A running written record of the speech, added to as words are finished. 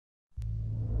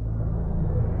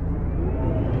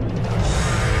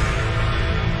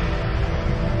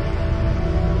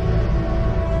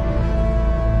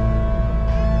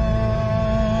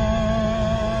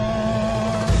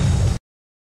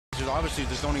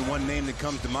only one name that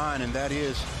comes to mind, and that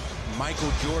is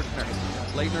Michael Jordan.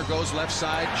 Laettner goes left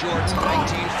side. Jordan,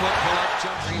 19-foot pull-up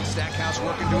jump. Stackhouse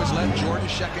working to his left. Jordan,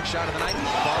 second shot of the night.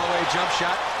 Fall-away jump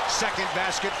shot. Second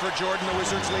basket for Jordan. The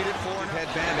Wizards lead it 4.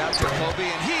 Headband out to Kobe,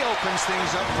 and he opens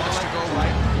things up. Wants to go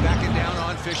right. Backing down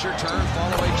on Fisher. Turn.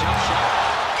 Fall-away jump shot.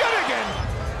 Good again.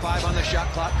 5 on the shot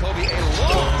clock. Kobe, a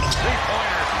long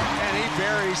three-pointer, and he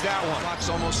buries that one. Clock's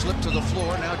almost slipped to the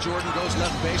floor. Now Jordan goes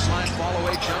left baseline.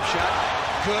 Fall-away jump shot.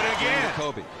 Good again.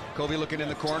 Kobe. Kobe looking in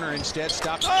the corner, instead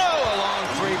stops. Oh, a long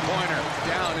three-pointer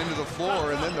down into the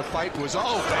floor, and then the fight was,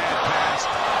 bad pass.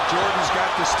 Jordan's got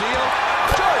the steal.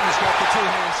 Jordan's got the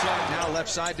two-hand slide. Now left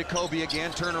side to Kobe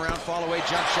again. Turnaround, fall-away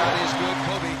jump shot is good.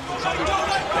 Kobe back down.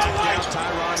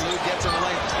 Tyronn Lue gets in the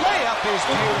lane. Layup is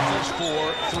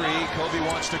beautiful. 4-3. Kobe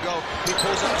wants to go. He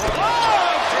pulls up.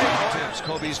 Tips.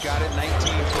 Kobe's got it.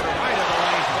 19-footer right of the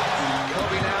lane.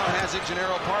 Kobe now has it.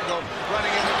 Gennaro Pargo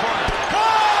running in the corner. Kobe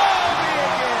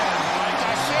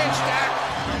again.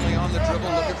 Only on the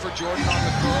dribble, looking for Jordan on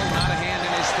the curl. Not a hand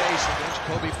in his face.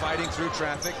 Kobe fighting through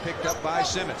traffic, picked up by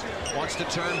Simmons. Wants to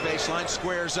turn baseline,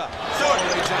 squares up.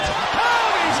 Kobe's got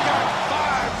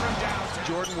 5 from down.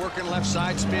 Jordan working left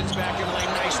side, spins back in lane.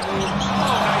 Nice move.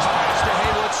 Nice pass to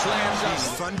Haywood. Slams up. He's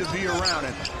fun to be around,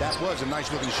 and that was a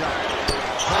nice-looking shot.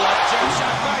 Pull-up jump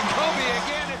shot by Kobe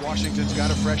again. Washington's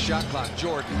got a fresh shot clock.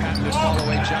 Jordan, patented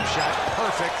fall-away jump shot.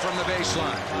 Perfect from the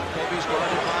baseline. Kobe's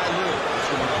guarded by Lue.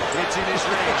 It's in his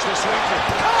range. The swing for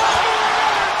Kobe.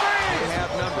 They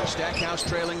have numbers. Stackhouse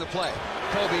trailing the play.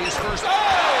 Kobe is first.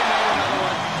 Another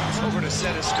one. It's over to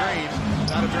set a screen.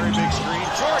 Not a very big screen.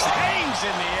 Jordan hangs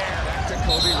in the air. Back to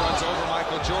Kobe, runs over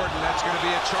Michael Jordan. That's going to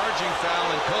be a charging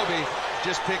foul, and Kobe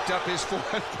just picked up his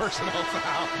 4th personal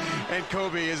foul. And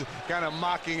Kobe is kind of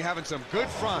mocking, having some good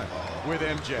fun with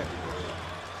MJ.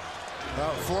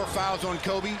 4 fouls on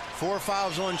Kobe, 4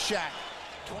 fouls on Shaq.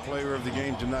 Player of the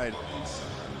game tonight,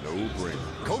 no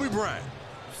brainer. Kobe Bryant,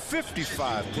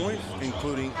 55 points,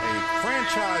 including a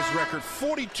franchise record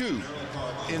 42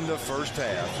 in the first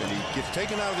half. And he gets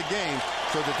taken out of the game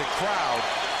so that the crowd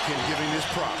can give him his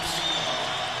props.